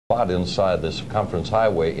spot inside the Circumference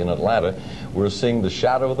Highway in Atlanta. We're seeing the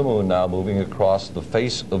shadow of the moon now moving across the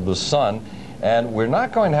face of the sun, and we're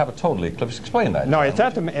not going to have a total eclipse. Explain that. No, it's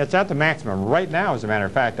at the maximum right now, as a matter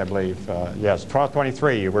of fact, I believe. Yes,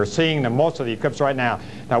 12:23. We're seeing most of the eclipse right now.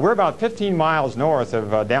 Now, we're about 15 miles north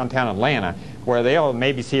of downtown Atlanta, where they'll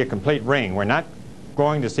maybe see a complete ring. We're not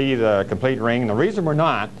going to see the complete ring. And the reason we're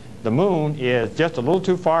not, the moon is just a little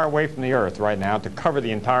too far away from the Earth right now to cover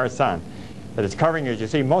the entire sun. But it's covering, as you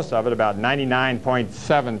see, most of it, about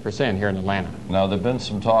 99.7% here in Atlanta. Now, there has been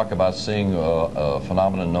some talk about seeing a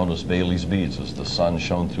phenomenon known as Bailey's beads as the sun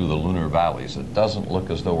shone through the lunar valleys. It doesn't look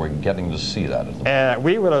as though we're getting to see that.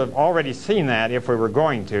 We would have already seen that if we were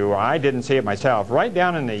going to. I didn't see it myself. Right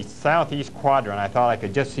down in the southeast quadrant, I thought I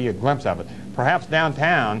could just see a glimpse of it. Perhaps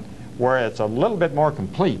downtown, where it's a little bit more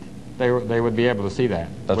complete, they would be able to see that.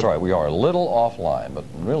 That's right. We are a little offline, but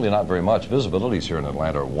really not very much. Visibilities here in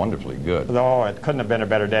Atlanta are wonderfully good. Oh, it couldn't have been a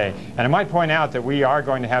better day. And I might point out that we are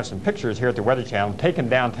going to have some pictures here at the Weather Channel taken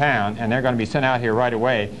downtown, and they're going to be sent out here right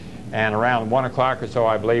away. And around 1 o'clock or so,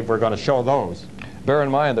 I believe, we're going to show those. Bear in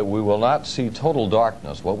mind that we will not see total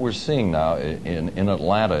darkness. What we're seeing now in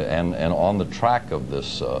Atlanta and on the track of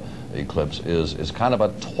this eclipse is kind of a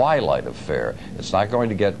twilight affair. It's not going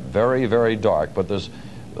to get very, very dark, but there's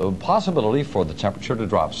a possibility for the temperature to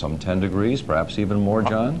drop some 10 degrees, perhaps even more,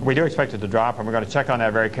 John? We do expect it to drop, and we're going to check on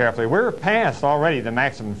that very carefully. We're past already the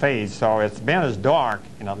maximum phase, so it's been as dark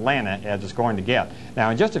in Atlanta as it's going to get.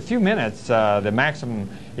 Now, in just a few minutes, the maximum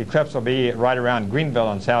eclipse will be right around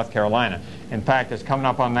Greenville in South Carolina. In fact, it's coming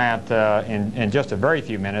up on that in just a very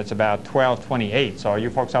few minutes, about 12:28. So you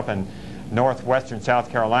folks up in northwestern South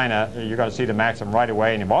Carolina, you're going to see the maximum right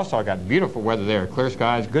away, and you've also got beautiful weather there, clear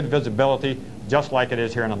skies, good visibility, just like it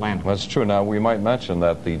is here in Atlanta. That's true. Now, we might mention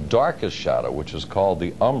that the darkest shadow, which is called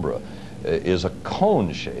the umbra, is a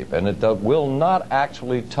cone shape, and it will not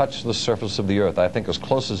actually touch the surface of the Earth. I think as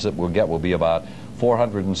close as it will get will be about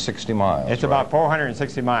 460 miles. It's about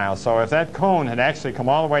 460 miles. So if that cone had actually come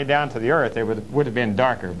all the way down to the Earth, it would have been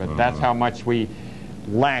darker, but that's how much we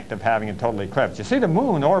lacked of having a total eclipse. You see, the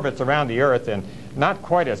moon orbits around the Earth in not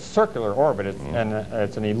quite a circular orbit.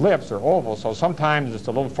 It's an ellipse or oval, so sometimes it's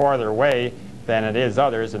a little farther away than it is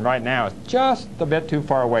others, and right now it's just a bit too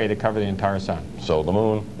far away to cover the entire sun. So the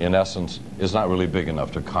moon, in essence, is not really big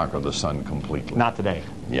enough to conquer the sun completely. Not today.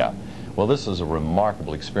 Yeah. Well, this is a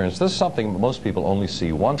remarkable experience. This is something most people only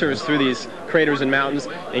see once. Through these craters and mountains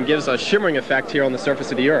and gives a shimmering effect here on the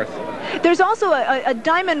surface of the Earth. There's also a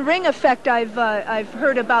diamond ring effect I've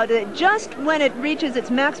heard about it just when it reaches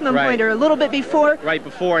its maximum point, or a little bit before. Right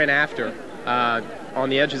before and after. On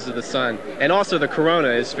the edges of the sun. And also the corona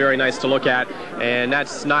is very nice to look at, and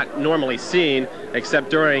that's not normally seen except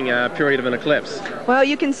during a period of an eclipse. Well,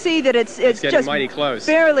 you can see that it's just mighty close.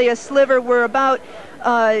 Barely a sliver. We're about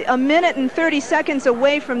a minute and 30 seconds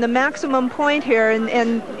away from the maximum point here,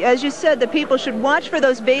 and as you said, the people should watch for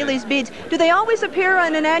those Bailey's beads. Do they always appear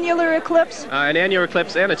on an annular eclipse? An annular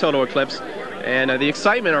eclipse and a total eclipse. And the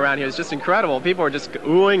excitement around here is just incredible. People are just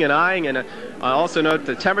oohing and eyeing, and also note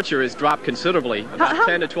the temperature has dropped considerably, about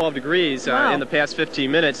 10 to 12 degrees in the past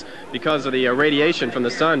 15 minutes because of the radiation from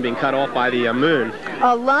the sun being cut off by the moon.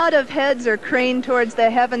 A lot of heads are craned towards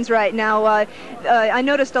the heavens right now. I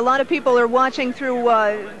noticed a lot of people are watching through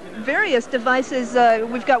various devices.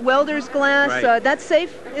 We've got welder's glass. Right. That's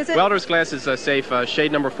safe, is it? Welder's glass is safe,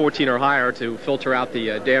 shade number 14 or higher, to filter out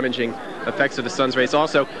the damaging effects of the sun's rays.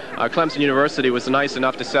 Also, Clemson University was nice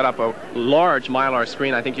enough to set up a large Mylar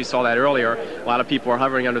screen. I think you saw that earlier. A lot of people are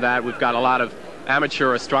hovering under that. We've got a lot of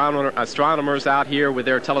amateur astronomers out here with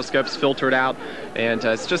their telescopes filtered out, and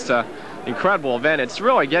it's just a incredible event. It's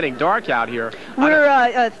really getting dark out here.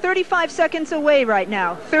 We're 35 seconds away right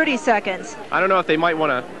now. 30 seconds. I don't know if they might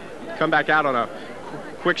want to come back out on a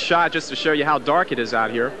quick shot just to show you how dark it is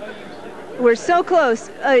out here. We're so close.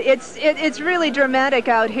 It's really dramatic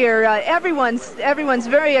out here. Everyone's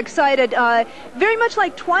very excited. Very much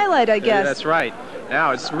like twilight, I guess. Yeah, that's right.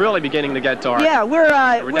 Now it's really beginning to get dark. Yeah, we're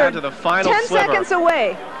down to the final 10 sliver. seconds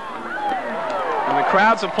away. And the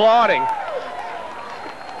crowd's applauding.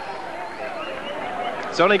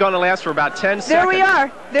 It's only going to last for about 10 seconds. There we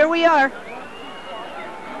are. There we are.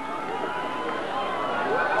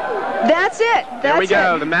 That's it. There we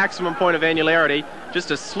go. The maximum point of annularity. Just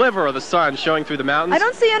a sliver of the sun showing through the mountains. I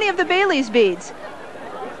don't see any of the Bailey's beads.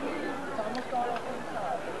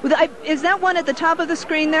 Is that one at the top of the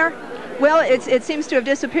screen there? Well, it seems to have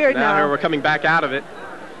disappeared now. Here we're coming back out of it.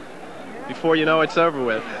 before you know it's over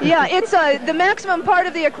with. Yeah, it's the maximum part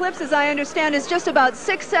of the eclipse, as I understand, is just about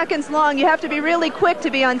 6 seconds long. You have to be really quick to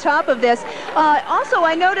be on top of this. Also,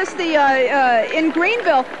 I noticed in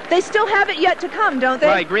Greenville, they still have it yet to come, don't they?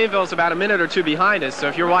 Right, Greenville's about a minute or two behind us, so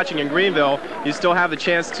if you're watching in Greenville, you still have the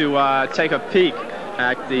chance to take a peek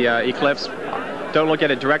at the eclipse. Don't look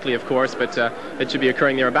at it directly, of course, but it should be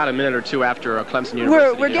occurring there about a minute or two after Clemson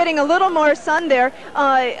University. We're getting a little more sun there.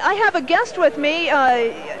 I have a guest with me,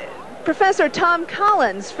 Professor Tom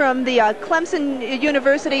Collins from the Clemson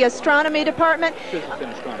University Astronomy Department.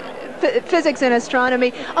 Physics and astronomy.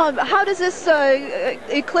 How does this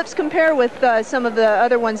eclipse compare with some of the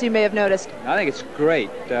other ones you may have noticed? I think it's great.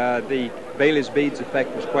 The Bailey's beads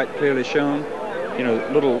effect was quite clearly shown. You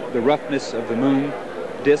know, the roughness of the moon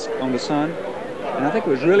disk on the sun. And I think it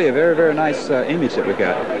was really a very, very nice image that we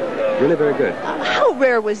got. Really very good. How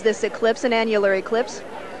rare was this eclipse, an annular eclipse?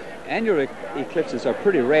 Annular eclipses are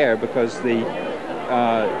pretty rare because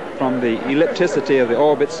from the ellipticity of the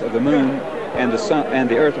orbits of the moon and the sun and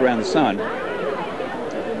the Earth around the sun,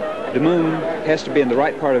 the moon has to be in the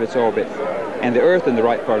right part of its orbit and the Earth in the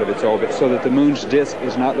right part of its orbit so that the moon's disk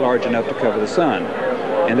is not large enough to cover the sun.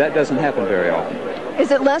 And that doesn't happen very often.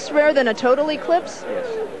 Is it less rare than a total eclipse?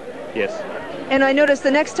 Yes. Yes. And I noticed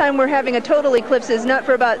the next time we're having a total eclipse is not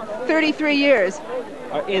for about 33 years.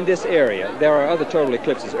 In this area. There are other total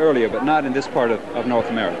eclipses earlier, but not in this part of North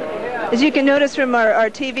America. As you can notice from our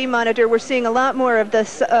TV monitor, we're seeing a lot more of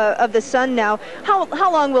the sun now.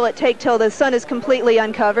 How long will it take till the sun is completely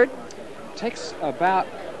uncovered? It takes about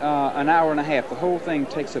an hour and a half. The whole thing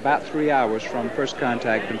takes about 3 hours from first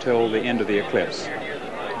contact until the end of the eclipse.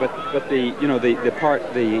 But the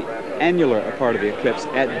annular part of the eclipse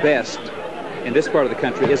at best in this part of the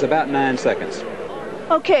country is about 9 seconds.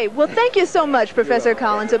 Okay, well, thank you so much, Professor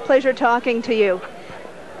Collins. A pleasure talking to you.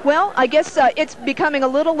 Well, I guess it's becoming a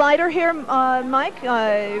little lighter here, Mike.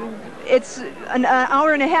 It's an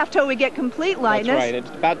hour and a half till we get complete lightness. That's right. It's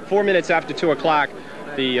about 4 minutes after 2 o'clock.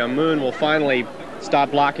 The moon will finally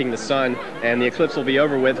stop blocking the sun, and the eclipse will be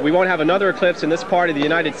over with. We won't have another eclipse in this part of the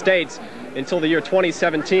United States until the year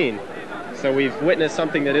 2017. So we've witnessed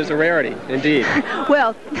something that is a rarity, indeed.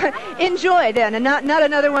 Well, enjoy then, and not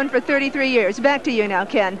another one for 33 years. Back to you now,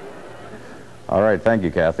 Ken. All right, thank you,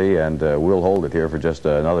 Kathy, and we'll hold it here for just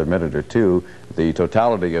another minute or two. The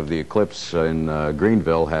totality of the eclipse in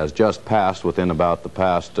Greenville has just passed within about the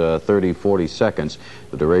past 30-40 seconds.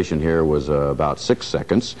 The duration here was about 6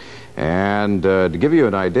 seconds. And to give you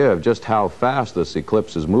an idea of just how fast this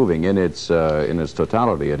eclipse is moving in its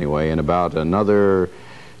totality anyway, in about another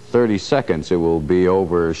 30 seconds it will be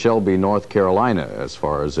over Shelby, North Carolina as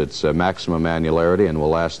far as its maximum annularity, and will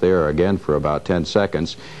last there again for about 10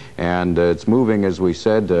 seconds. And it's moving, as we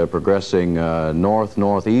said, progressing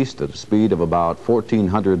north-northeast at a speed of about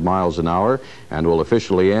 1,400 miles an hour, and will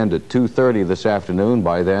officially end at 2:30 this afternoon.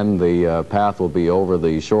 By then the path will be over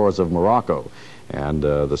the shores of Morocco. And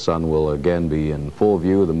the sun will again be in full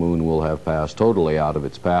view. The moon will have passed totally out of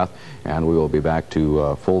its path, and we will be back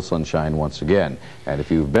to full sunshine once again. And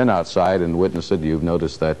if you've been outside and witnessed it, you've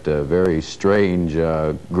noticed that very strange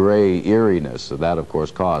gray eeriness that, of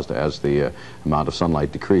course, caused as the amount of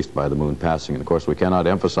sunlight decreased by the moon passing. And, of course, we cannot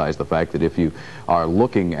emphasize the fact that if you are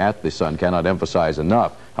looking at the sun, cannot emphasize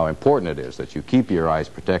enough how important it is that you keep your eyes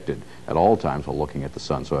protected at all times while looking at the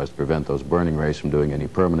sun so as to prevent those burning rays from doing any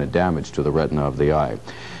permanent damage to the retina of the eye.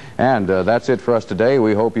 And that's it for us today.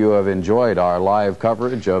 We hope you have enjoyed our live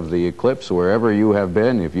coverage of the eclipse wherever you have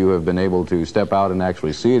been. If you have been able to step out and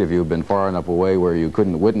actually see it, if you've been far enough away where you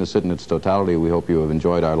couldn't witness it in its totality, we hope you have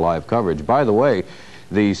enjoyed our live coverage. By the way,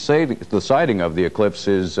 the sighting of the eclipse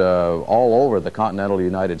is all over the continental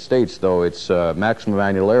United States, though its maximum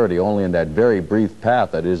annularity only in that very brief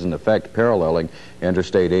path that is in effect paralleling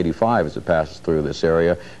Interstate 85 as it passes through this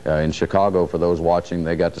area. In Chicago, for those watching,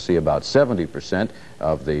 they got to see about 70%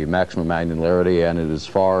 of the maximum annularity, and it as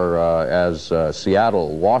far as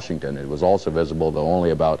Seattle, Washington, it was also visible, though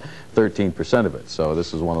only about 13% of it. So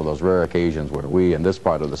this is one of those rare occasions where we in this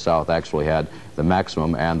part of the South actually had the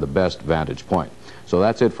maximum and the best vantage point. So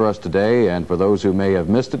that's it for us today, and for those who may have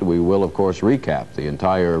missed it, we will, of course, recap the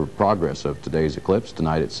entire progress of today's eclipse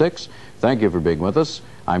tonight at 6. Thank you for being with us.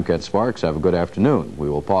 I'm Ken Sparks. Have a good afternoon. We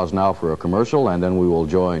will pause now for a commercial, and then we will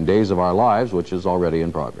join Days of Our Lives, which is already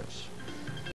in progress.